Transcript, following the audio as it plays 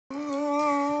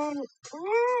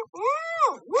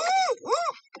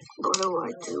do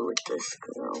I do with this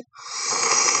girl?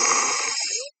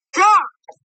 Stop!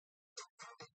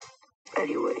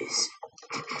 Anyways.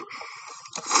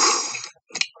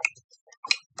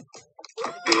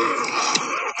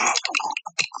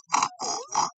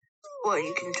 What,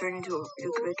 you can turn into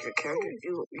you can make your character,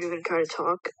 you're gonna try to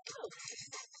talk?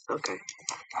 Okay.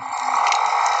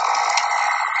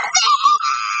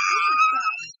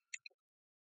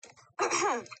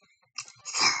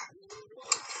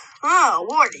 Oh,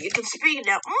 Warden, you can speak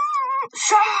now.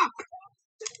 Stop!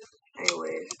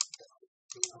 Anyway.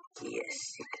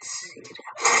 Yes, you can see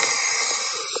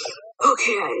now.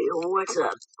 Okay, what's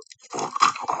up?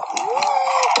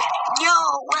 Yo,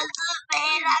 what's up,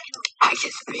 man? I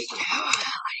can speak now. What do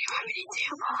you want me to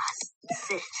do, boss?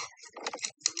 Sit.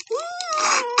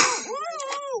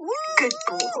 Good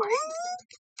boy.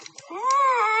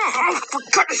 For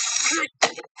goodness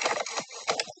sake.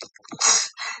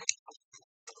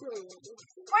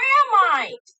 Where am I?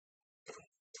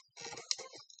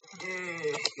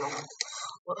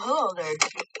 Well, hello there.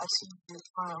 I see you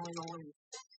finally awake.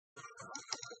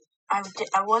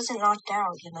 I wasn't knocked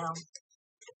out, you know.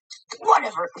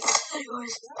 Whatever.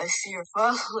 Anyways, I see your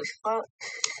file.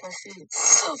 I see.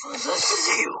 So this is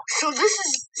you.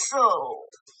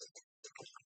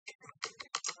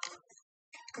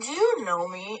 Do you know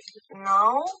me?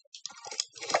 No?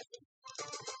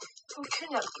 Who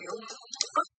kidnapped you?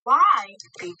 Why?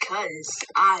 Because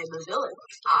I'm a villain.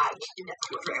 I kidnapped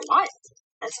you for what?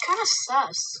 That's kind of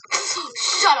sus.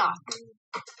 Shut up.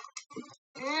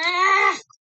 Can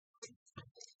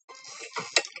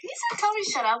you tell me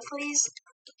shut up, please?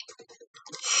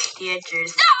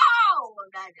 Sketchers. No!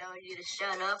 I'm not telling you to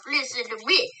shut up. Listen to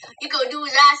me. You gonna do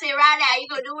what I say right now. You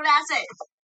gonna do what I say.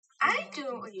 I ain't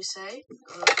doing what you say.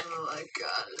 Oh my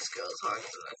god, this girl's harder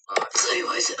than I thought.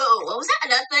 Anyways, what was that?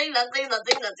 Nothing. I'm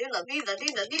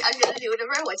gonna do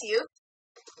whatever I want to you.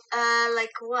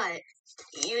 Like what?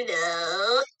 You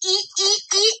know.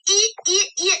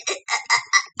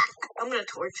 I'm gonna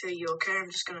torture you, okay?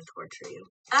 I'm just gonna torture you.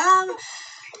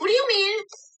 What do you mean?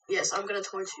 Yes, I'm gonna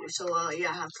torture you, so,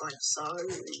 yeah, have fun. Sorry.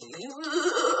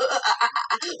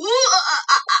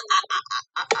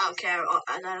 Okay,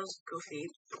 that was goofy,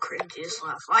 cringiest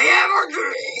laugh I ever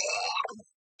did.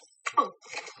 Oh,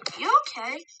 you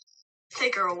okay?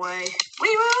 Take her away.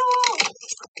 Wait.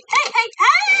 Hey!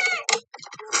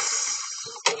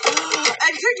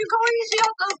 And could you go easy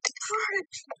on the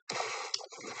fridge?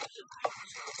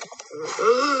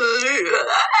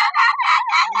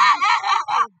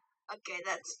 Okay,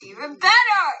 that's even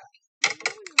better!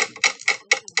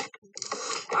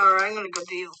 Alright, I'm gonna go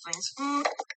do evil things.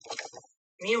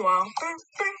 Meanwhile.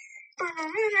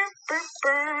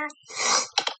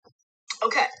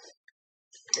 Okay.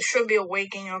 They should be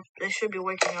waking up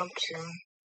soon.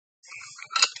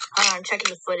 I'm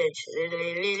checking the footage.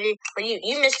 But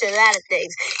you missed a lot of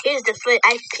things. Here's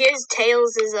here's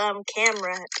Tails'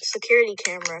 camera, security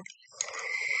camera.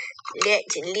 Let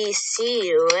me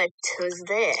see what was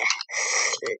there.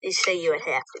 Let me show you what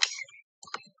happened.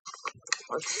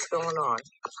 What's going on?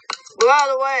 Go out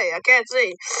of the way, I can't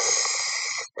see.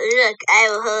 Look, I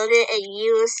will hold it and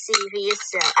you will see for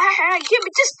yourself.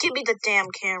 Just give me the damn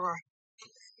camera.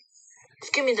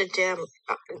 Just give me the damn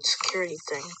security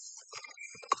thing.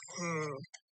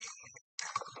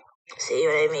 See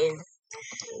what I mean?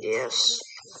 Yes.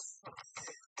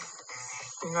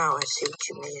 Now I see what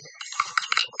you mean.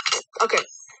 Okay.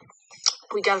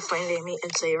 We gotta find Amy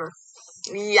and save her.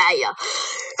 Yeah.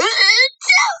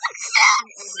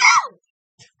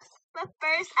 But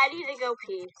first, I need to go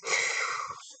pee.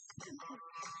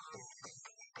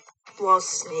 While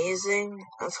sneezing?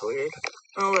 That's weird.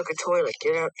 Oh, look, a toilet.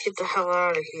 Get the hell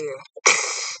out of here.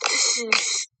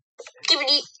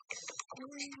 Skibbity.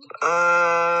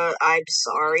 I'm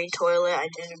sorry, toilet. I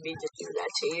didn't mean to do that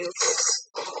to you.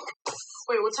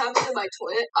 Wait, what's happening in my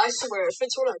toilet? I swear, if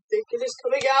it's what I think it is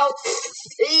coming out.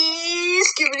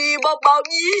 Skibbity bum bum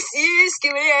yes,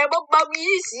 skibbity bum bum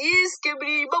yes,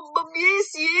 skibbity bum bum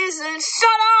yes, and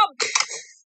shut up!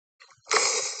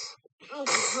 I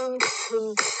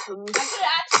could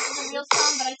actually do the real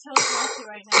sound, but I chose not to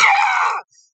right now.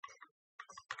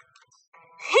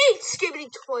 Hate skibbity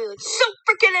toilets. So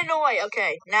freaking annoying.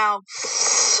 Okay, now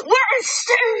where's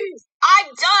Steve? I'm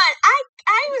done.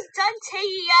 I was done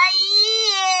taking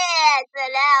it. So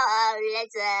now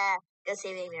let's go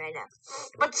save Amy right now.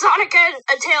 But Sonic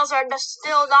and Tails are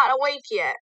still not awake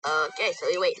yet. Okay, so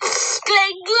we wait.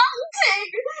 Cling glong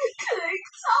ting, cling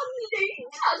song ding,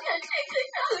 cling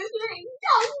cling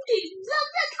dong ding,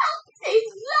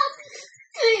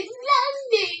 cling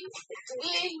landing,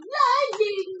 cling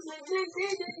landing, cling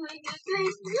landing,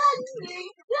 cling landing,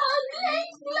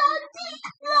 cling landing.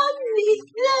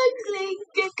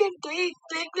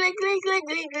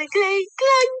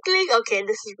 Okay,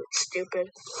 this is stupid.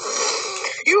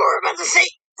 You were about to say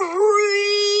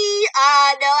re.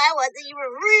 No, I wasn't. You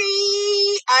were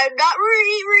re. I'm not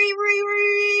re.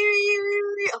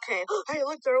 Okay. Hey,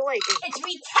 look, they're awake. It's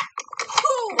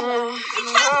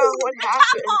what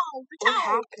happened? What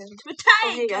happened?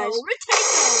 Oh, hey guys.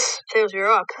 Tails,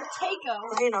 you're up.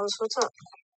 Oh, hey, Nose, what's up?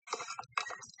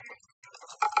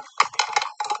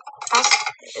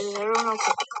 Is everyone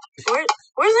okay?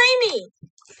 Where's Amy?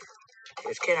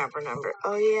 Here's kidnapper number.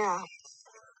 Oh yeah.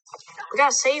 We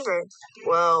gotta save her.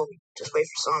 Well, just wait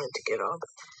for Sonic to get up.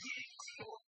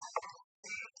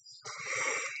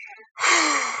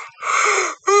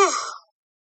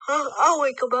 I'll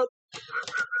wake him up.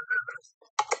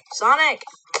 Sonic!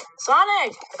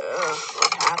 Sonic!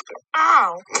 What happened?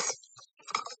 Ow!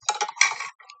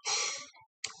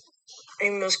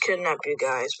 Amy must kidnap you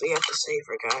guys. We have to save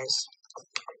her, guys.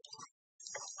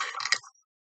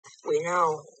 We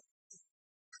know.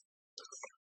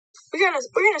 We're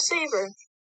gonna save her.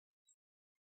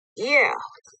 Yeah.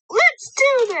 Let's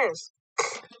do this!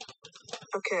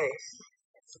 Okay.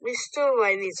 We still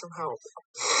might need some help.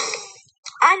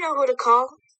 I know who to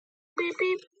call. Beep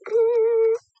beep.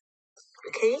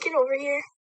 Can you get over here?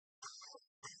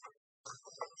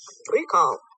 What do you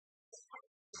call?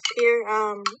 Peter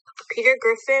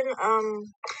Griffin.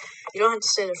 You don't have to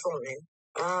say their full name.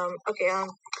 Okay,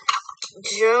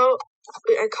 Joe.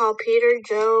 I call Peter,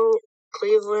 Joe,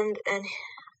 Cleveland, and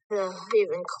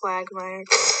even Quagmire.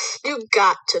 You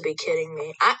got to be kidding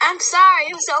me. I'm sorry.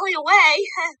 It was only a way,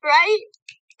 right?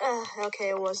 Okay,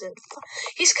 it wasn't.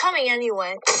 He's coming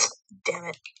anyway. Damn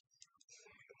it.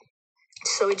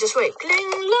 So we just wait.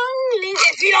 Ling, long, ling.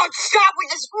 If you don't stop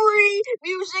with this free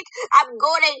music, I'm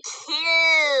gonna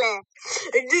kill.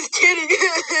 I'm just kidding.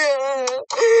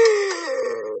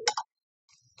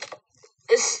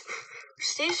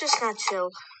 Steve's just not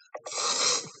chill.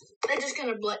 They're just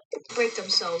gonna break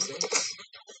themselves in.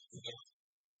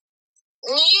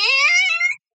 Yeah.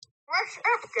 What's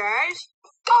up, guys?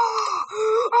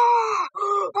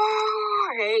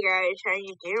 Hey guys, how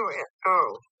you doing?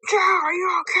 Oh, Joe, are you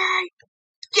okay?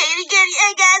 Giggity,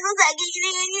 hey guys, what's up?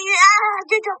 Giggity,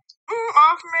 get your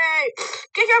off me!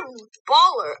 Get your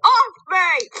baller off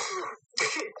me!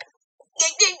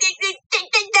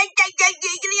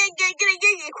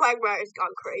 Quagmire's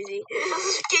gone crazy.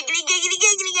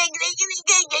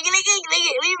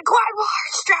 Quagmire,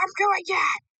 stop doing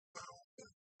that!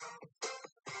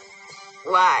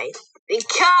 Why?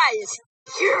 Because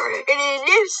you're an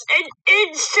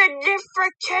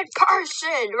insignificant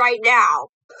person right now.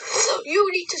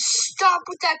 You need to stop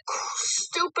with that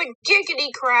stupid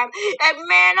giggity crap and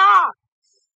man up.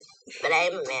 But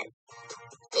I'm a man.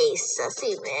 A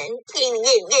sussy man.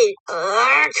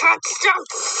 Can't stop.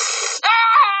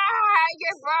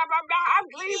 I'm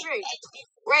leaving.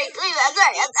 Wait, leave. That's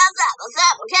it. That's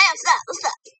okay? Stop.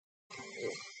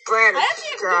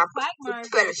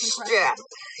 Better stop.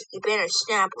 You better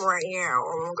stop right now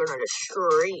or I'm gonna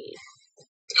destroy you.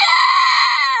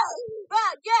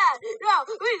 Oh, God, no,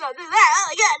 please don't do that. Oh,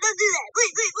 my God, don't do that.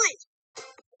 Please.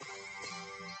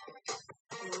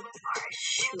 You are a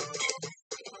shoot.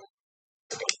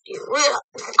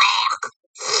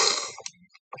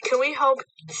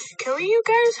 Can you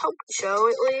guys help Joe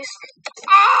at least?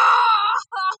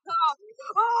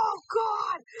 Oh,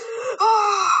 God.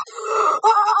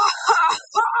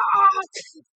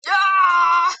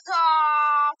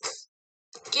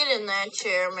 Get in that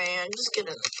chair, man. Just get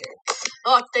in the chair.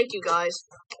 Oh, thank you, guys.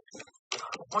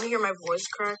 Want to hear my voice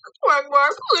crack?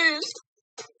 Quagmire, please.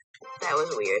 That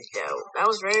was weird, Joe. That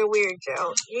was very weird,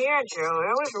 Joe. Yeah, Joe,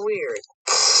 that was weird.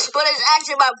 But it's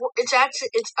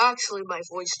actually my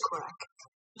voice crack.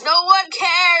 No one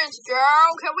cares,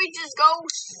 Joe. Can we just go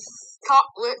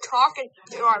talking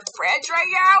to our friends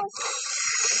right now?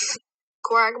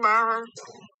 Quagmire.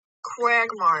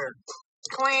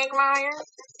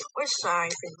 Where's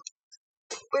Siphon?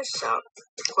 Where's South?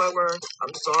 Quagmire,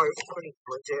 I'm sorry for putting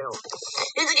you in jail.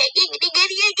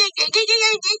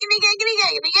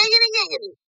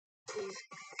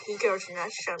 Can you go to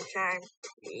that sometime?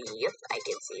 Yep, I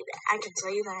can see that. I can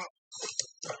tell you that.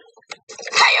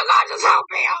 Hey, you guys just help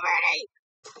me already!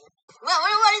 Well, what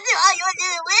do you want to do? Oh, you want to do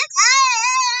it with?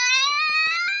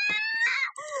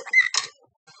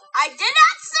 I did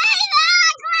not say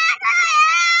that!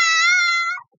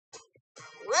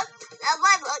 Whoop, that's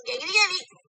my fault. Giggity.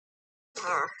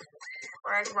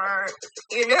 Quagmire,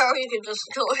 you know you can just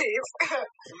leave. I don't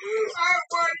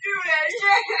want to do that.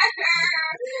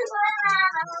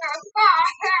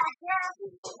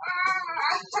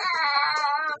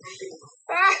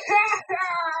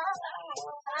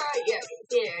 Yeah,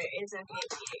 Peter, it's okay,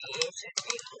 Peter. It's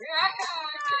okay.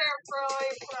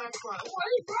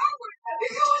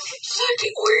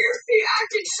 He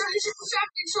acting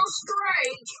so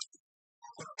strange.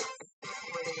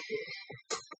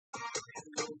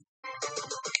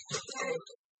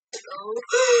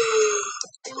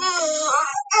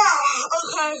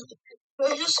 Okay.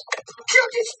 Just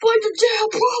explain the damn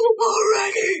problem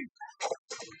already.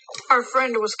 Our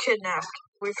friend was kidnapped.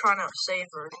 We're trying to save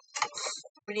her.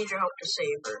 We need your help to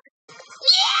save her.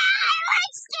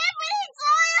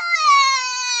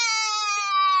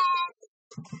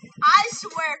 I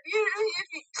swear, if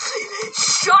you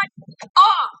shut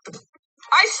up!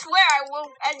 I swear I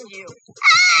won't end you. I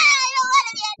don't want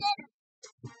to be ended.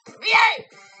 Behave!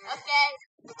 Okay.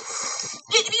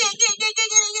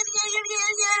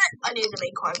 I need to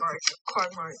make Quagmire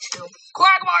too.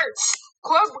 Quagmire!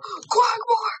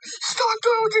 Start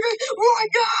doing it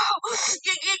right now!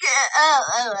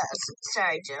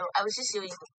 Sorry, Joe. I was just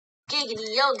doing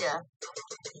giggity yoga.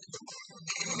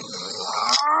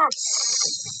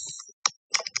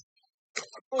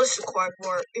 Listen,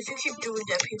 Quagmire, if you keep doing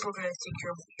that, people are gonna think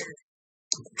you're weird.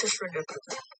 Just remember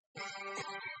that.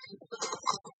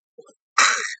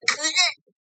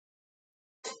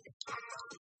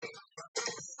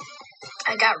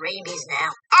 I got rabies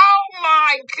now. Oh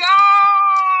my god!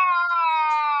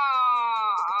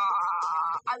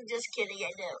 I'm just kidding,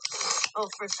 I know. Oh,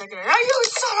 for a second. Oh, you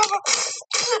son of a...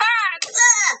 Oh,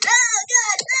 God,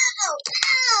 no!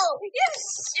 You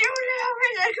little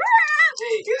piece of crap!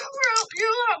 You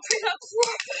little piece of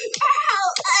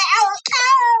crap!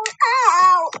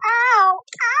 Ow!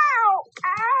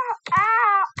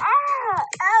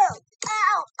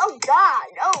 Oh God!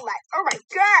 Oh my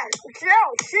God! Joe,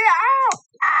 shit! Ow!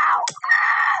 Ow!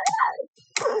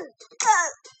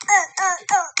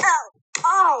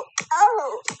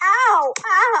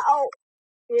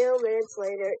 Few minutes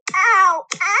later. Ow!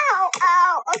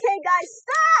 Okay, guys,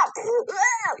 stop!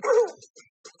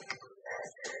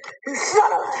 You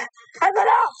son of a... I've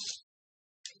enough!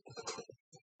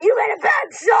 You made a bad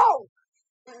show!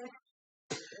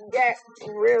 That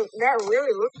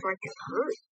really looks like it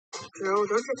hurt. Joe, don't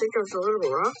you think it was a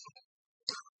little rough?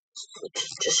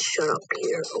 Just shut up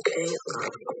here, okay?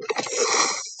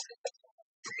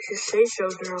 Just say so,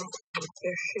 girl.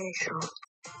 Just say so.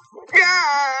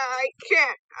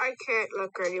 I can't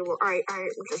look anymore. I'm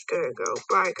just gonna go.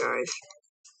 Bye, guys.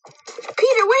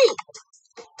 Peter, wait!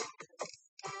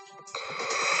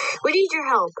 We need your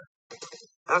help.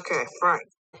 Okay, fine.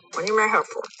 What do you need my help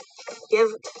for? You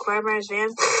have Quagmire's van?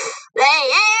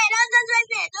 Hey, don't touch my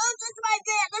van! Don't touch my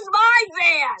van! That's my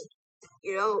van!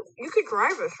 You know, you could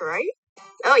drive us, right?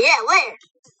 Oh, yeah, where?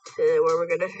 Where we're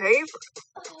gonna save?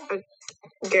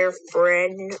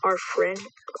 Our friend.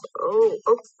 Oh,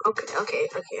 okay,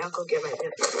 I'll go get my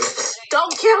van.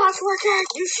 Don't kill us, Workhead!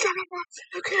 You shut up!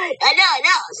 Okay. I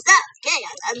know, stop. Okay,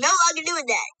 I'm no longer doing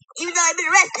that. Even though I've been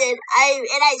arrested, I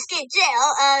escaped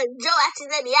jail. Joe actually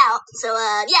let me out. So,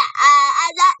 yeah,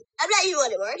 I'm not evil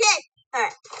anymore, okay?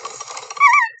 Alright.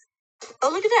 Oh,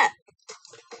 look at that.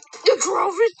 You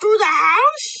drove it through the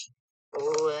house?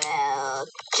 Well,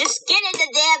 just get in the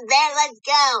damn van, let's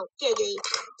go. Giggity.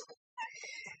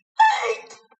 Hey!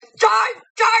 I'm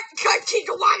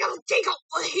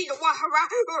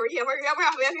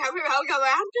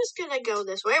just gonna go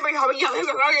this way. We're getting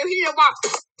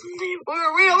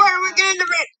the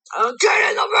van. Get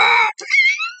in the van!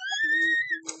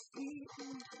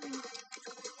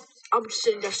 I'm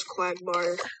sitting next to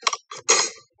Quagmire.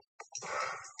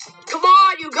 Come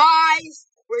on, you guys!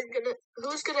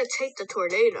 Who's gonna take the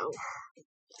tornado?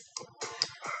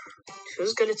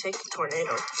 Who's gonna take the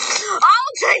tornado?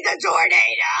 I'll take the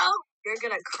tornado! You're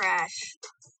gonna crash.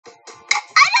 I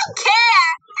don't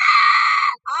care!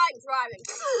 I'm driving.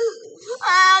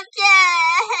 Okay,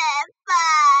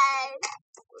 fine.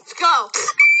 Let's go.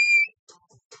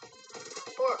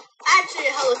 Or actually a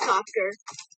helicopter.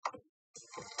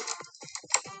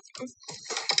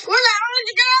 Where the hell did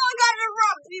you get a helicopter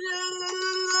from?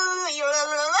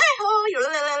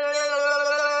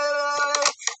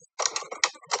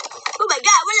 Oh my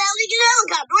god, where the hell did you get a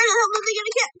helicopter? Where the hell did they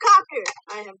get a copter?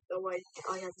 I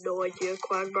have no idea,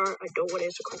 Quagmire. I don't want to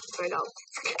answer questions right now.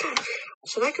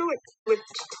 Should I go with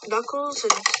Knuckles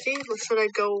and Steve, or should I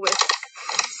go with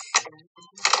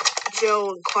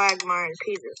Joe and Quagmire and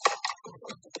Peter?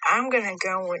 I'm gonna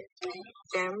go with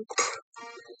them.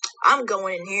 I'm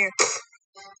going in here.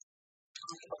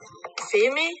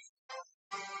 Feel me?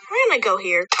 I'm gonna go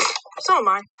here. So am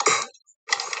I.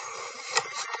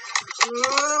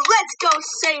 Let's go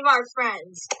save our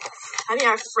friends. I mean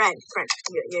our friend.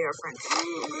 Yeah, our friend.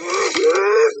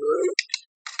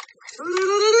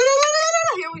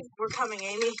 Here we're coming,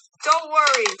 Amy. Don't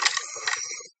worry.